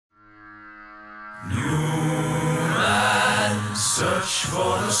Search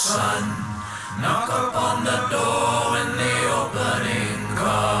for the sun, knock upon the door when the opening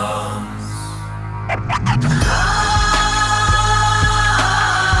comes.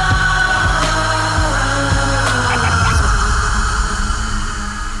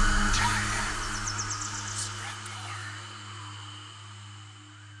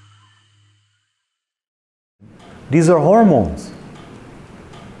 These are hormones.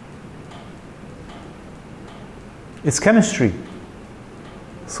 It's chemistry.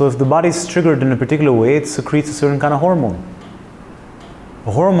 So if the body is triggered in a particular way, it secretes a certain kind of hormone.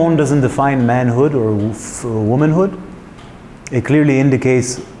 A hormone doesn't define manhood or womanhood. It clearly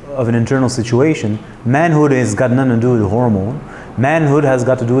indicates of an internal situation. Manhood has got nothing to do with hormone. Manhood has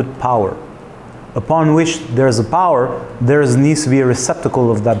got to do with power. Upon which there is a power, there needs to be a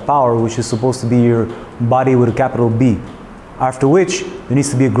receptacle of that power, which is supposed to be your body with a capital B. After which, there needs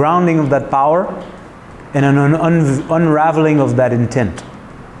to be a grounding of that power and an unraveling of that intent.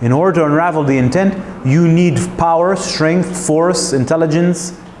 In order to unravel the intent, you need power, strength, force,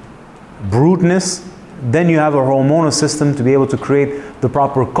 intelligence, bruteness. Then you have a hormonal system to be able to create the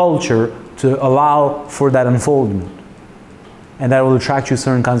proper culture to allow for that unfoldment. And that will attract you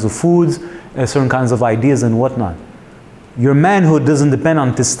certain kinds of foods, certain kinds of ideas and whatnot. Your manhood doesn't depend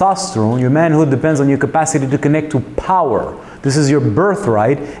on testosterone. Your manhood depends on your capacity to connect to power. This is your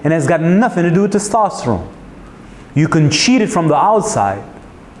birthright, and it's got nothing to do with testosterone. You can cheat it from the outside.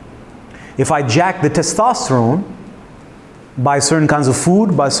 If I jack the testosterone by certain kinds of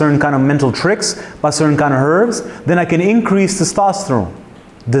food, by certain kind of mental tricks, by certain kind of herbs, then I can increase testosterone.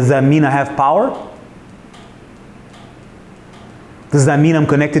 Does that mean I have power? Does that mean I'm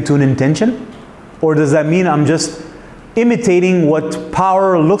connected to an intention? Or does that mean I'm just imitating what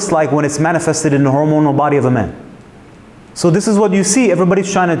power looks like when it's manifested in the hormonal body of a man? So this is what you see.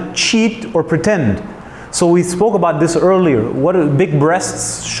 Everybody's trying to cheat or pretend. So we spoke about this earlier. What do big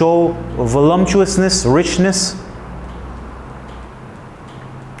breasts show? Voluptuousness, richness.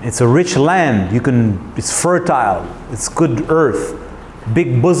 It's a rich land. It's fertile. It's good earth.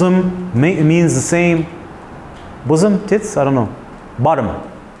 Big bosom means the same. Bosom? Tits? I don't know. Bottom.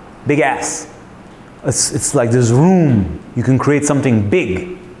 Big ass. It's like there's room. You can create something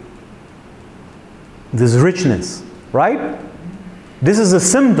big. There's richness. Right? This is a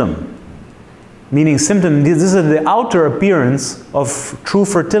symptom. Meaning symptom, this is the outer appearance of true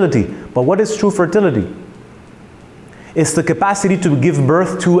fertility. But what is true fertility? It's the capacity to give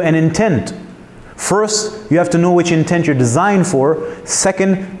birth to an intent. First, you have to know which intent you're designed for.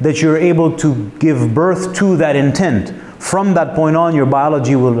 Second, that you're able to give birth to that intent. From that point on, your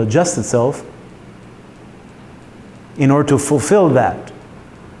biology will adjust itself in order to fulfill that.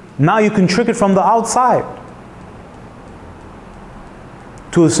 Now you can trick it from the outside.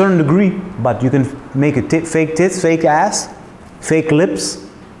 To a certain degree, but you can make it fake tits, fake ass, fake lips,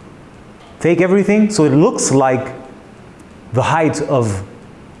 fake everything, so it looks like the height of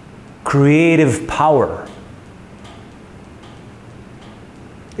creative power.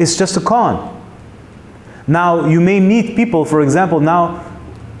 It's just a con. Now, you may meet people, for example, now,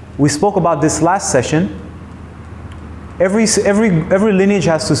 we spoke about this last session. Every lineage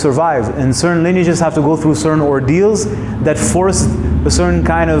has to survive, and certain lineages have to go through certain ordeals that force a certain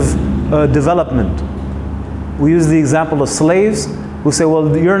kind of development. We use the example of slaves who say,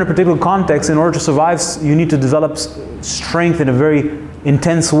 well, you're in a particular context. In order to survive, you need to develop strength in a very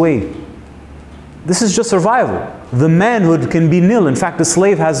intense way. This is just survival. The manhood can be nil. In fact, the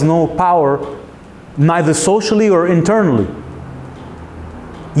slave has no power, neither socially or internally.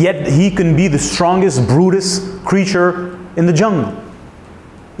 Yet he can be the strongest, brutest creature in the jungle.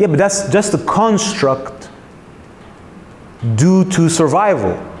 Yeah, but that's just a construct due to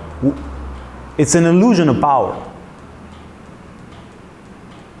survival. It's an illusion of power.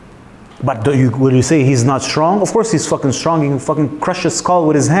 But would you say he's not strong? Of course he's fucking strong. He can fucking crush a skull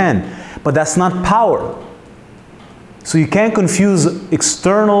with his hand. But that's not power. So you can't confuse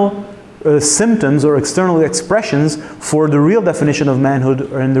external symptoms or external expressions for the real definition of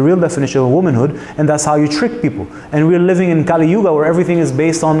manhood and the real definition of womanhood, and that's how you trick people. And we're living in Kali Yuga where everything is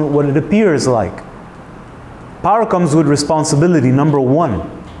based on what it appears like. Power comes with responsibility, number one.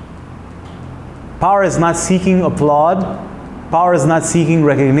 Power is not seeking applaud. Power is not seeking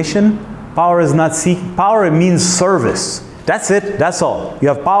recognition. Power means service. That's it, that's all. You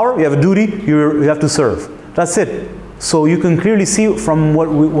have power, you have a duty, you have to serve. That's it. So you can clearly see from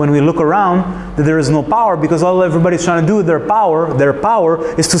when we look around that there is no power, because all everybody's trying to do with their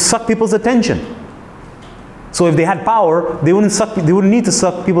power is to suck people's attention. So if they had power, they wouldn't need to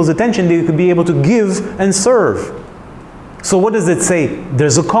suck people's attention. They could be able to give and serve. So what does it say?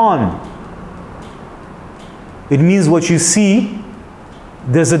 There's a con. It means what you see,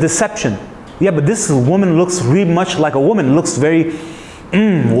 there's a deception. Yeah, but this woman looks really much like a woman, looks very,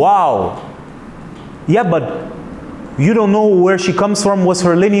 wow. Yeah, but you don't know where she comes from, what's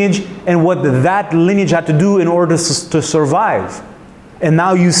her lineage, and what that lineage had to do in order to survive. And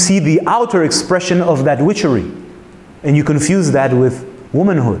now you see the outer expression of that witchery. And you confuse that with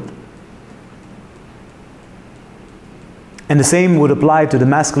womanhood. And the same would apply to the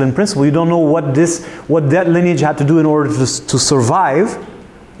masculine principle. You don't know what that lineage had to do in order to survive,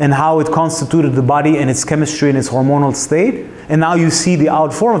 and how it constituted the body and its chemistry and its hormonal state. And now you see the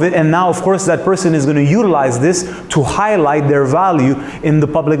out form of it. And now, of course, that person is going to utilize this to highlight their value in the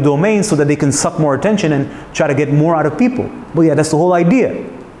public domain so that they can suck more attention and try to get more out of people. But yeah, that's the whole idea.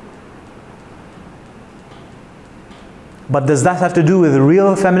 But does that have to do with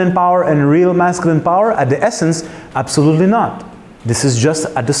real feminine power and real masculine power? At the essence, absolutely not. This is just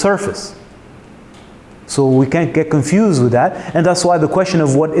at the surface. So we can't get confused with that. And that's why the question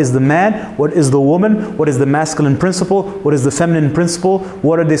of what is the man, what is the woman, what is the masculine principle, what is the feminine principle,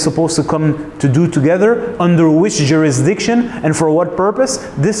 what are they supposed to come to do together, under which jurisdiction, and for what purpose,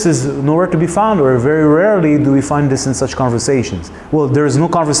 this is nowhere to be found, or very rarely do we find this in such conversations. Well, there is no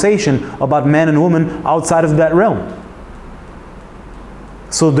conversation about man and woman outside of that realm.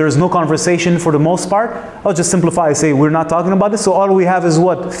 So there's no conversation for the most part. I'll just simplify and say we're not talking about this. So all we have is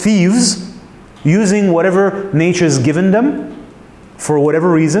what? Thieves using whatever nature has given them for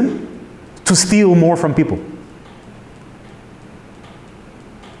whatever reason to steal more from people.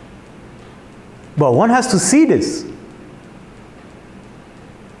 But one has to see this.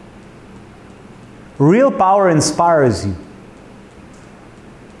 Real power inspires you.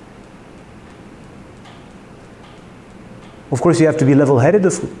 Of course, you have to be level-headed,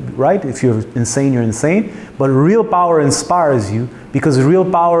 right? If you're insane, you're insane. But real power inspires you, because real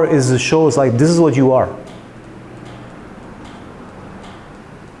power shows like, this is what you are.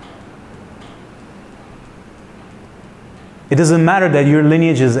 It doesn't matter that your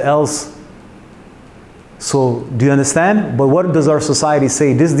lineage is else. So, do you understand? But what does our society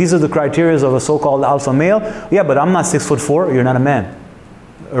say? These are the criteria of a so-called alpha male. Yeah, but I'm not 6'4", you're not a man.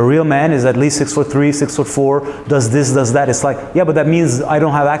 A real man is at least 6'3", 6'4", does this, does that. It's like, yeah, but that means I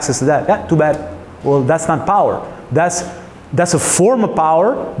don't have access to that. Yeah, too bad. Well, that's not power. That's a form of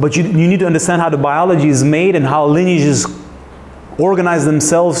power, but you need to understand how the biology is made and how lineages organize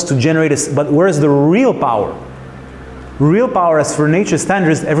themselves to generate but where's the real power? Real power, as for nature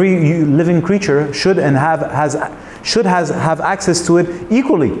standards, every living creature should have access to it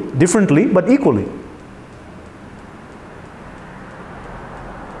equally, differently, but equally.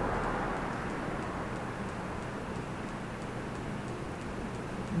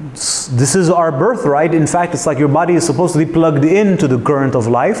 This is our birthright. In fact, it's like your body is supposed to be plugged into the current of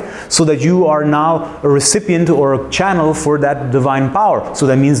life so that you are now a recipient or a channel for that divine power. So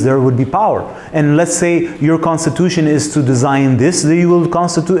that means there would be power. And let's say your constitution is to design this, then you will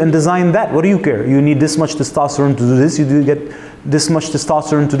constitute and design that. What do you care? You need this much testosterone to do this, you do get this much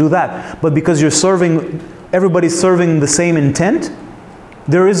testosterone to do that. But because everybody's serving the same intent,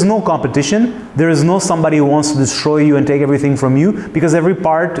 there is no competition. There is no somebody who wants to destroy you and take everything from you, because every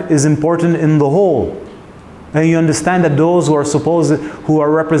part is important in the whole. And you understand that those who are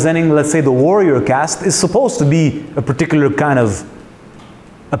representing, let's say, the warrior caste, is supposed to be a particular kind of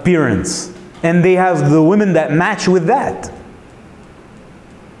appearance. And they have the women that match with that.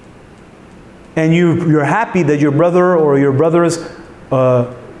 And you're happy that your brother or your brothers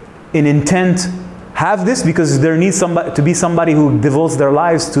in intent have this, because there needs to be somebody who devotes their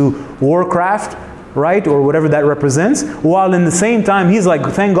lives to warcraft, right, or whatever that represents, while in the same time he's like,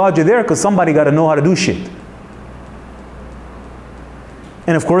 thank God you're there, because somebody got to know how to do shit.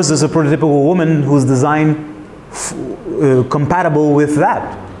 And of course there's a prototypical woman who's designed compatible with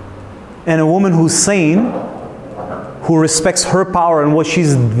that, and a woman who's sane, who respects her power and what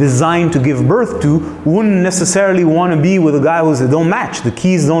she's designed to give birth to, wouldn't necessarily want to be with a guy who says, don't match, the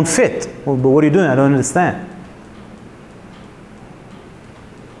keys don't fit. Well, but what are you doing? I don't understand.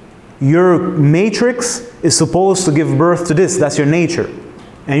 Your matrix is supposed to give birth to this. That's your nature.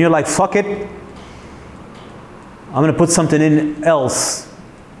 And you're like, fuck it, I'm going to put something in else.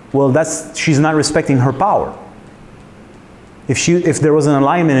 Well, she's not respecting her power. If there was an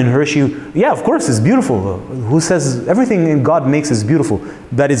alignment in her, yeah, of course, it's beautiful. Who says everything in God makes is beautiful?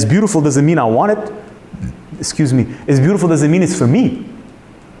 That it's beautiful doesn't mean I want it. Excuse me. It's beautiful doesn't mean it's for me.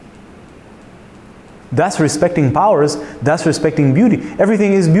 That's respecting powers. That's respecting beauty.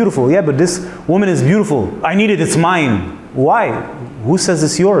 Everything is beautiful. Yeah, but this woman is beautiful. I need it. It's mine. Why? Who says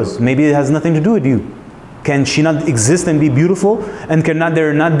it's yours? Maybe it has nothing to do with you. Can she not exist and be beautiful? And cannot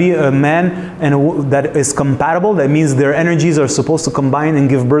there not be a man and that is compatible? That means their energies are supposed to combine and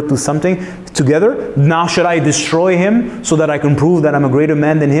give birth to something together. Now should I destroy him so that I can prove that I'm a greater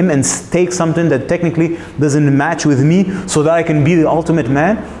man than him and take something that technically doesn't match with me so that I can be the ultimate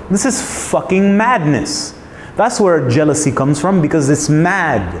man? This is fucking madness. That's where jealousy comes from, because it's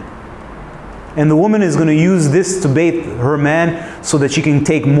mad. And the woman is going to use this to bait her man so that she can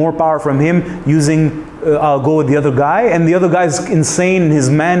take more power from him using, I'll go with the other guy. And the other guy is insane in his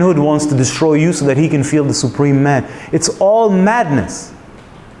manhood, wants to destroy you so that he can feel the supreme man. It's all madness.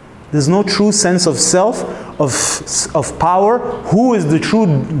 There's no true sense of self, of power, who is the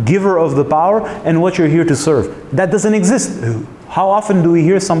true giver of the power, and what you're here to serve. That doesn't exist. How often do we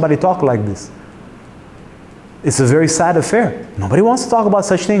hear somebody talk like this? It's a very sad affair. Nobody wants to talk about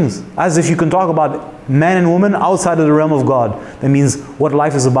such things. As if you can talk about man and woman outside of the realm of God. That means what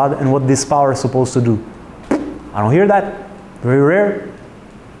life is about and what this power is supposed to do. I don't hear that. Very rare.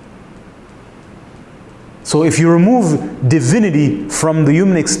 So if you remove divinity from the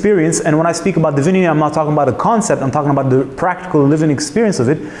human experience, and when I speak about divinity, I'm not talking about a concept, I'm talking about the practical living experience of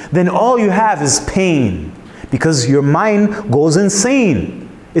it, then all you have is pain. Because your mind goes insane.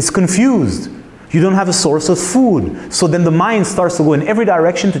 It's confused. You don't have a source of food. So then the mind starts to go in every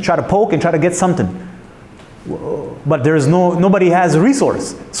direction to try to poke and try to get something. But nobody has a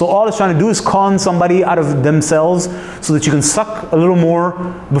resource. So all it's trying to do is con somebody out of themselves so that you can suck a little more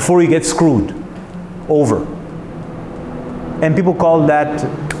before you get screwed over. And people call that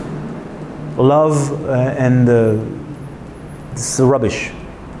love and this is rubbish.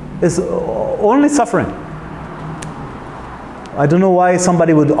 It's only suffering. I don't know why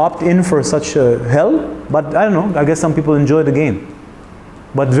somebody would opt in for such hell, but I don't know. I guess some people enjoy the game.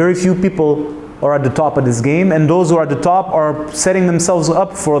 But very few people are at the top of this game, and those who are at the top are setting themselves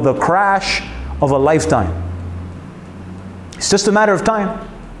up for the crash of a lifetime. It's just a matter of time.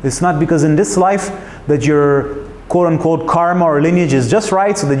 It's not because in this life that your quote-unquote karma or lineage is just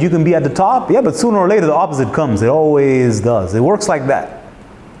right so that you can be at the top. Yeah, but sooner or later the opposite comes. It always does. It works like that.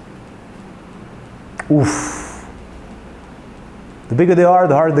 Oof. The bigger they are,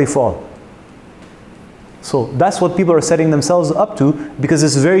 the harder they fall. So that's what people are setting themselves up to, because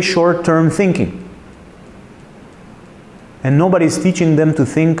it's very short-term thinking. And nobody's teaching them to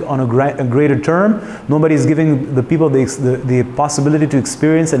think on a greater term. Nobody's giving the people the possibility to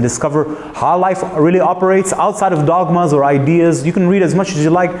experience and discover how life really operates outside of dogmas or ideas. You can read as much as you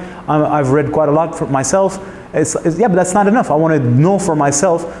like. I've read quite a lot for myself. Yeah, but that's not enough. I want to know for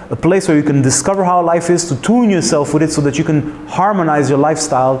myself a place where you can discover how life is, to tune yourself with it so that you can harmonize your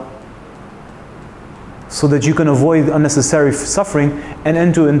lifestyle, so that you can avoid unnecessary suffering and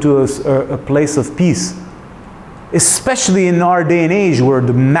enter into a place of peace. Especially in our day and age where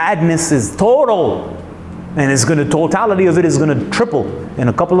the madness is total, and totality of it is going to triple in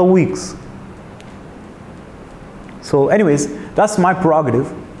a couple of weeks. So anyways, that's my prerogative,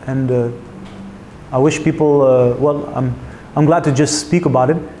 and I wish people, I'm glad to just speak about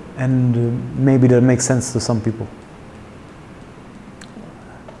it, and maybe that makes sense to some people.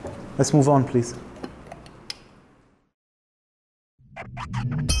 Let's move on, please.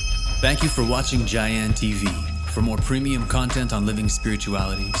 Thank you for watching Jayan TV. For more premium content on living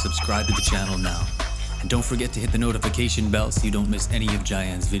spirituality, subscribe to the channel now. And don't forget to hit the notification bell so you don't miss any of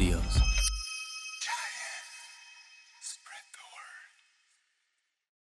Jayan's videos.